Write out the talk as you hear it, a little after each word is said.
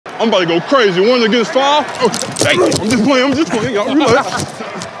I'm about to go crazy. 1 against 5. Oh, hey, I'm just playing. Y'all relax.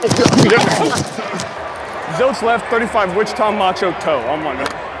 Zilch left, 35 Wichita Macho Toe. I'm on it.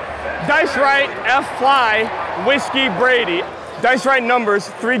 Dice right, F Fly, Whiskey Brady. Dice right numbers,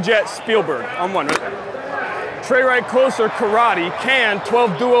 3 Jet Spielberg. I'm one right. Trey right closer, Karate, Can,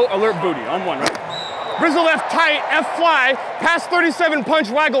 12 Duo, Alert Booty. I'm one right. Brizzle left tight, F Fly, pass 37 punch,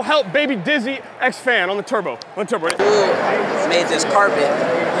 waggle, help, baby Dizzy, X Fan on the turbo. On the turbo. Made this carpet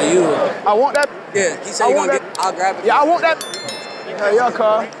for you. I want that. Yeah, he said he's gonna get, I'll grab it. Yeah, I want that. Yeah,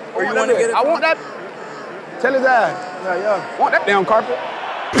 car. Where you wanna get it? I want that. Tell his ass. Yeah. Want that damn carpet.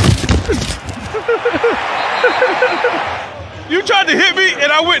 You tried to hit me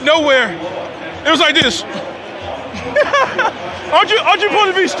and I went nowhere. It was like this. aren't you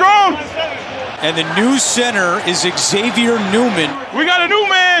supposed to be strong? And the new center is Xavier Newman. We got a new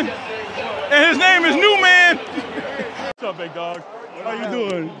man, and his name is New Man. What's up, big dog? How you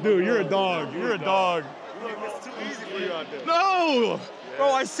doing? Dude, you're a dog. You're a dog. It's too easy for you out there. No!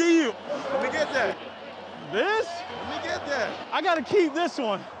 Bro, I see you. Let me get that. This? Let me get that. I gotta keep this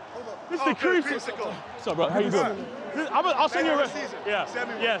one. This is the creamsicle. What's up, bro? How you doing? I'll send you a Yeah. Send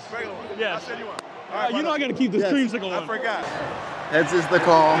me one. Yes. Regular one. Yes. I'll send you one. All right, you know I gotta keep this creamsicle one. I forgot. Heads is the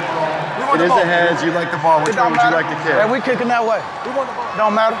call. It is the heads. You like the ball. Which one would you like to kick? Hey, we kicking that way. We want the ball.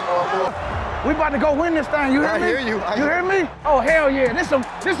 Don't matter. We about to go win this thing. You hear me? I hear you. You hear me? Oh hell yeah! This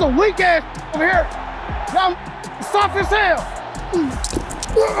a weak ass over here. Y'all soft as hell.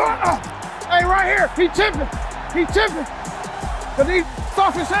 Hey, right here. He tipping. Cause he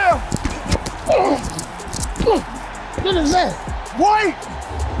soft as hell. Look at that, boy.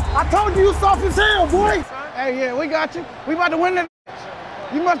 I told you soft as hell, boy. Hey, yeah, we got you. We about to win this.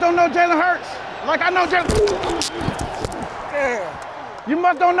 You must don't know Jalen Hurts like I know Jalen. Yeah. You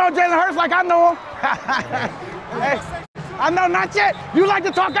must don't know Jalen Hurts like I know him. Hey, I know, not yet. You like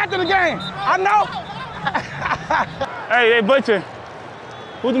to talk after the game. I know. Hey, Butcher.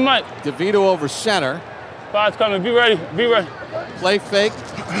 Who's the mic? DeVito over center. Five's coming. Be ready. Be ready. Play fake.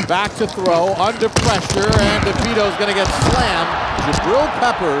 Back to throw. Under pressure. And DeVito's going to get slammed. Jabril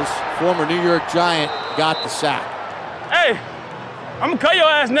Peppers, former New York Giant, got the sack. Hey, I'm going to cut your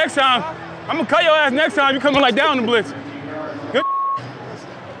ass next time. You coming like down the blitz. Good.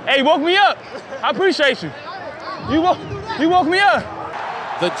 Hey, you woke me up. I appreciate you. You woke me up.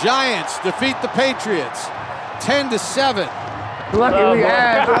 The Giants defeat the Patriots 10-7. Lucky we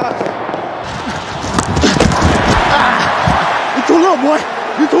had. You too little, boy.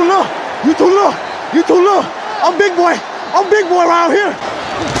 You too little. I'm big boy around here.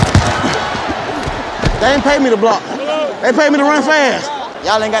 They ain't paid me to block. They paid me to run fast.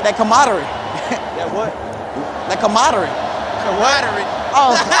 Y'all ain't got that camaraderie. That what? That camaraderie. Camaraderie.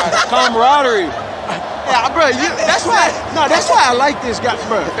 Oh, Camaraderie. Yeah, bro, that's why I like this guy,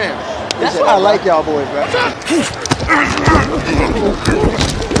 bro, fam. That's why I like y'all boys, bro.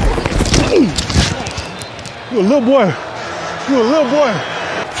 You a little boy.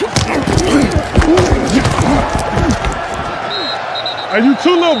 Hey, you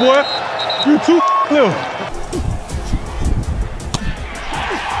too little, boy. You too little.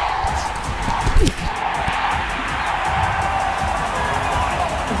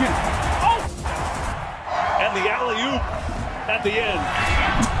 And the alley-oop at the end.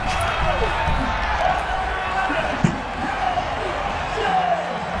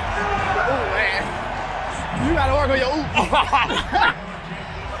 You gotta work on your oop.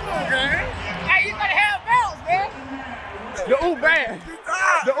 Okay. Hey, you gotta have balance, man. The oop bad.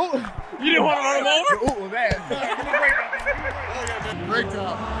 The oop. You didn't want to run him over? The oop was bad. Great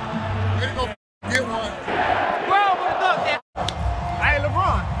job. Way to go get one. Well, but look, Hey,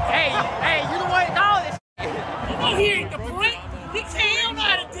 LeBron. hey, you the one that called this. You know he ain't the point. He don't know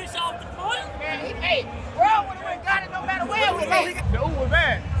how to dish off the point. Man, hey, bro, when we got it, no matter where we go. The oop was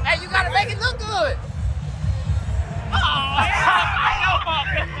bad. Hey, you gotta make it look good. Oh,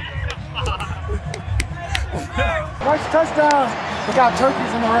 First touchdown. We got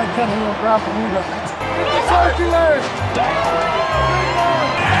turkeys in the red pen. He will grab the lead up. Turkey leg.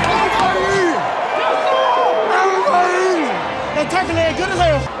 That turkey leg good as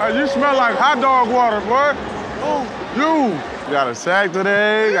hell. Hey, you smell like hot dog water, boy. You got a sack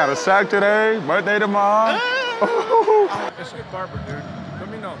today. Birthday tomorrow. It's good barber, dude. Let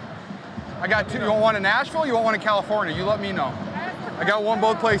me know. I got two. You want one in Nashville? You want one in California? You let me know. I got one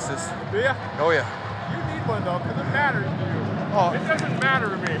both places. Do ya? Oh yeah. You need one though, because it matters to you. Oh. It doesn't matter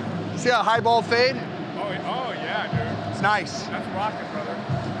to me. See that high ball fade? Oh yeah, dude. It's nice. That's rocking, brother.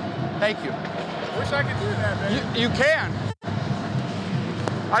 Thank you. Wish I could do that, man. You can.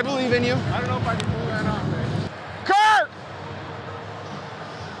 I believe in you. I don't know if I can pull that off, man. Kurt!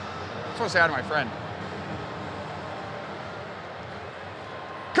 supposed to say hi to my friend.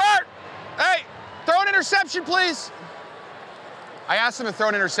 Kurt! Hey, throw an interception, please. I asked him to throw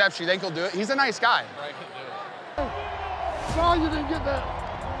an interception. You think he'll do it? He's a nice guy. Sorry you didn't get that.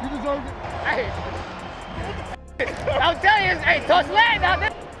 You deserve it. Hey. I'm telling you, hey, tough sled out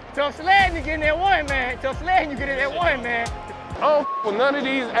there. Tough sled, you get in that one, man. Tough sled, you get in that one, man. I don't with none of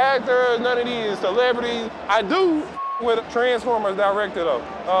these actors, none of these celebrities. I do with Transformers director though.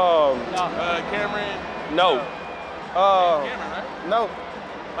 Cameron. No. Cameron, right? No.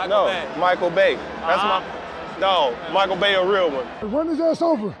 Michael Bay. Michael Bay. That's no, Michael Bay, a real one. Run his ass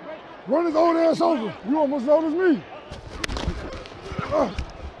over. Run his old ass over. You almost as old as me.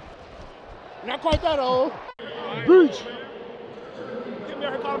 Not quite that old. Beach. Get me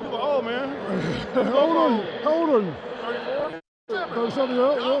out here calling people old, man. How old are you? How old are you? 34? 37, yeah.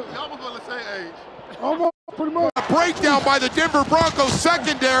 Y'all was gonna say age. I'm pretty much. A breakdown by the Denver Broncos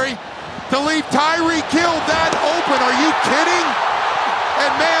secondary to leave Tyreek Hill that open. Are you kidding?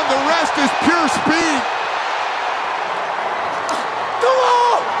 And man, the rest is pure speed. Come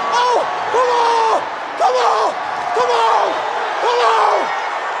on! Oh! Come on! Come on! Come on! Come on!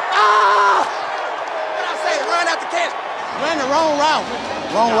 Ah! What I say? Run out the catch. Ran the wrong route.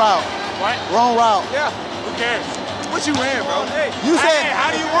 Wrong route. What? Wrong route. Yeah. Who cares? What you ran, bro? You said. How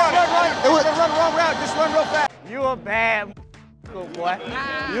do you run? It was Run the wrong route, just run real fast. You a bad boy.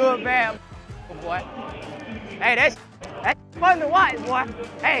 You a bad boy. Hey, that's fun to watch, boy.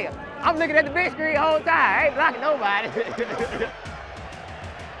 Hey, I'm looking at the big screen the whole time. I ain't blocking nobody.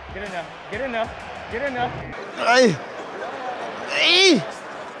 Get in there. Get in there. Get in there. Hey. Hey.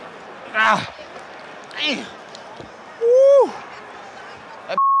 Ah. Hey. Woo.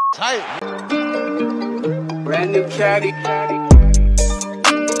 That tight. Brand new caddy.